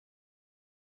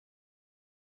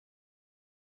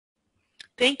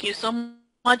Thank you so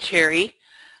much, Harry.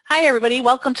 Hi, everybody.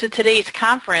 Welcome to today's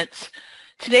conference.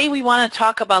 Today we want to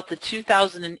talk about the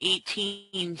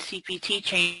 2018 CPT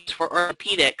changes for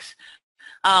orthopedics.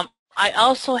 I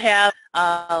also have,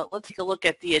 let's take a look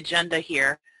at the agenda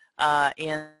here,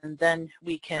 and then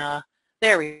we can,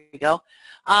 there we go.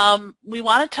 We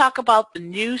want to talk about the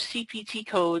new CPT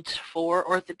codes for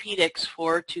orthopedics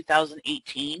for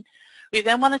 2018. We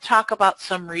then want to talk about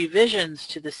some revisions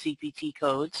to the CPT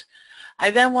codes. I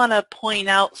then want to point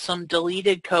out some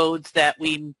deleted codes that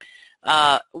we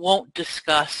won't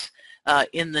discuss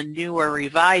in the new or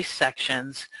revised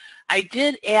sections. I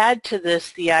did add to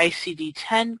this the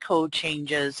ICD-10 code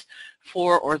changes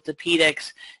for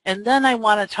orthopedics, and then I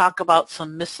want to talk about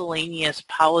some miscellaneous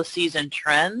policies and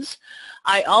trends.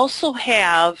 I also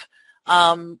have,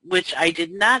 which I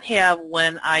did not have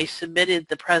when I submitted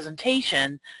the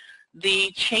presentation,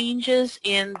 the changes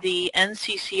in the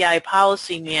NCCI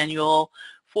policy manual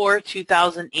for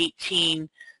 2018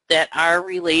 that are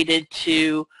related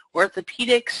to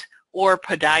orthopedics or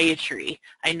podiatry.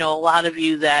 I know a lot of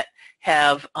you that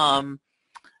have are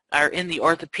in the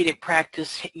orthopedic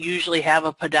practice usually have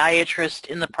a podiatrist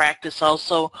in the practice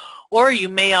also, or you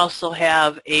may also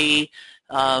have a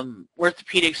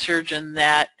orthopedic surgeon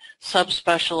that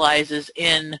subspecializes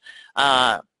in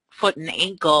foot and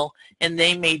ankle, and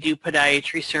they may do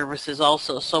podiatry services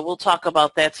also. So we'll talk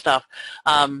about that stuff.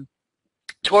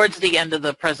 Towards the end of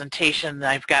the presentation,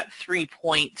 I've got 3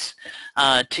 points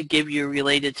to give you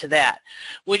related to that.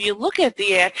 When you look at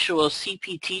the actual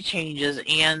CPT changes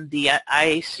and the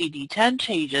ICD-10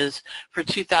 changes for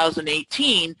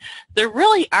 2018, there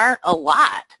really aren't a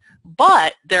lot,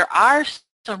 but there are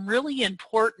some really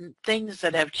important things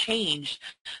that have changed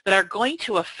that are going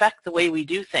to affect the way we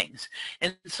do things.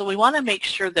 And so we want to make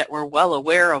sure that we're well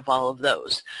aware of all of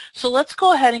those. So let's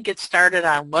go ahead and get started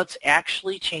on what's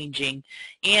actually changing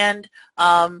and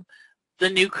the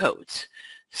new codes.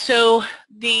 So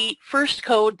the first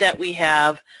code that we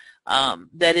have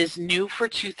that is new for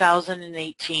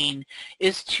 2018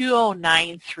 is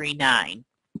 20939.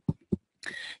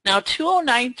 Now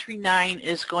 20939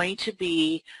 is going to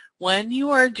be when you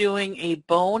are doing a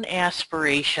bone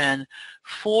aspiration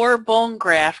for bone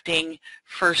grafting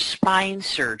for spine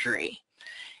surgery.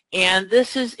 And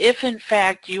this is if in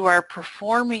fact you are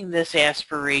performing this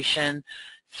aspiration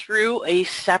through a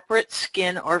separate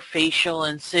skin or facial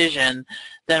incision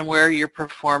than where you're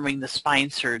performing the spine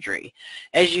surgery.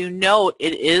 As you note,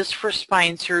 it is for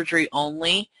spine surgery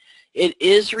only. It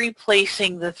is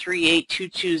replacing the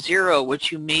 38220,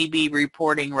 which you may be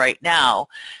reporting right now.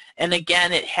 And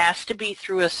again, it has to be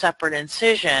through a separate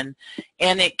incision,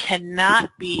 and it cannot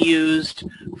be used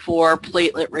for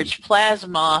platelet-rich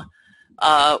plasma,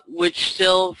 which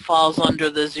still falls under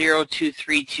the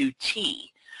 0232T.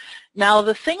 Now,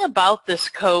 the thing about this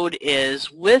code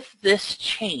is, with this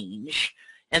change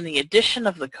and the addition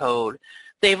of the code,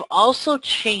 they've also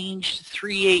changed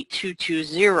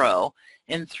 38220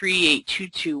 and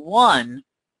 38221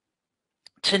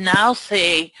 to now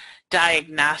say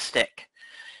diagnostic.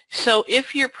 So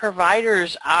if your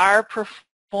providers are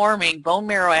performing bone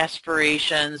marrow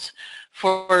aspirations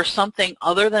for something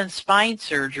other than spine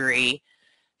surgery,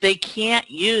 they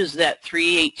can't use that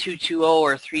 38220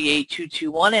 or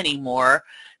 38221 anymore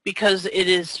because it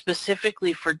is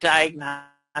specifically for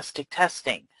diagnostic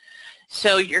testing.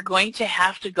 So you're going to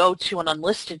have to go to an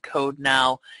unlisted code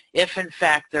now if in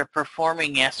fact they're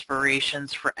performing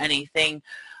aspirations for anything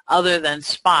other than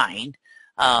spine.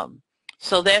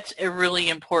 So that's a really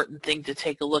important thing to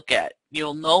take a look at.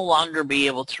 You'll no longer be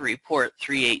able to report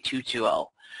 38220.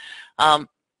 All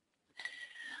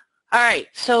right,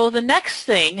 so the next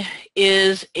thing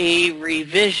is a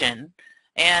revision,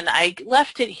 and I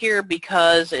left it here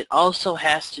because it also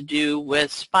has to do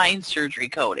with spine surgery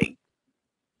coding.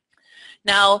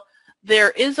 Now,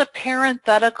 there is a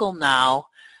parenthetical now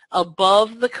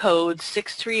above the code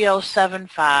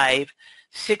 63075,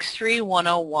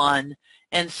 63101,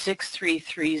 and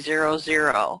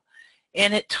 63300,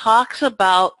 and it talks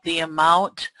about the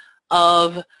amount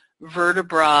of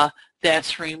vertebra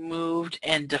that's removed,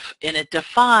 and it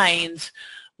defines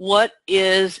what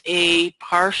is a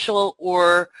partial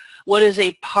or what is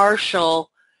a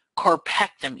partial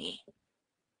corpectomy.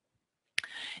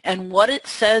 And what it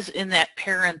says in that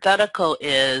parenthetical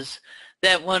is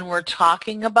that when we're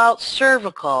talking about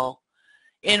cervical,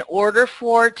 in order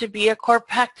for it to be a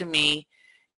corpectomy,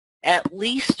 at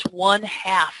least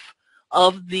 1/2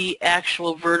 of the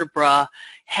actual vertebra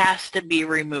has to be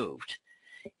removed.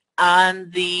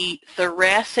 On the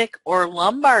thoracic or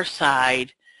lumbar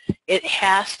side, it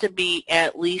has to be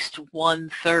at least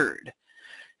 1/3.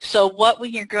 So what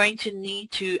we are going to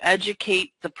need to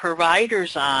educate the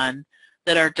providers on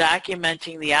that are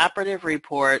documenting the operative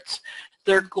reports,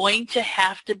 they're going to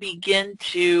have to begin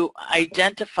to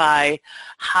identify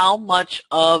how much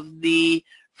of the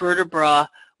vertebra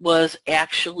was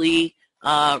actually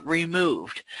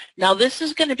removed. Now this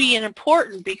is going to be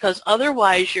important because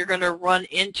otherwise you're going to run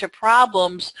into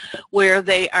problems where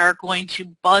they are going to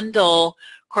bundle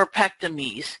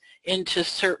corpectomies into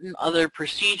certain other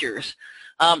procedures.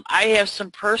 I have some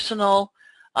personal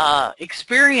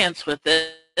experience with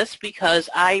this because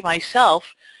I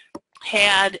myself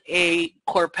had a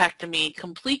corpectomy,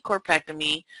 complete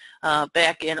corpectomy,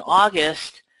 back in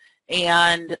August,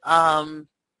 and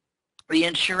the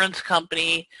insurance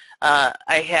company,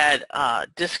 I had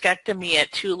discectomy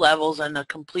at 2 levels and a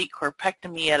complete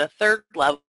corpectomy at a 3rd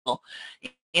level,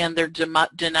 and they're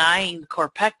denying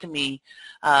corpectomy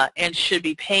and should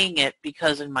be paying it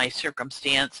because in my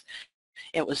circumstance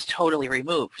it was totally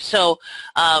removed. So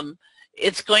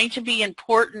it's going to be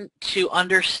important to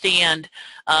understand,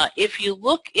 if you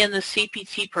look in the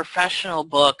CPT professional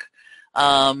book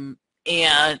and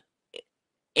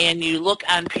you look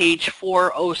on page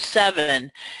 407,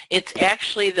 it's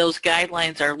actually, those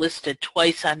guidelines are listed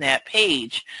twice on that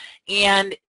page,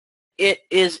 and it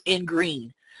is in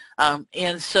green.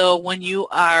 And so when you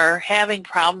are having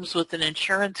problems with an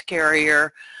insurance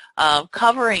carrier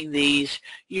covering these,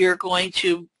 you're going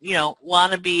to,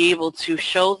 want to be able to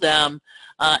show them,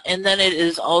 and then it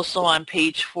is also on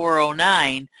page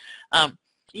 409.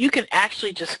 You can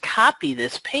actually just copy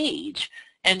this page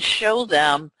and show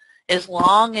them, as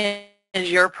long as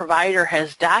your provider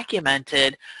has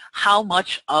documented how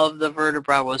much of the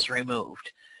vertebra was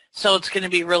removed. So it's going to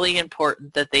be really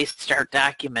important that they start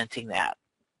documenting that.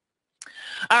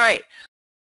 All right,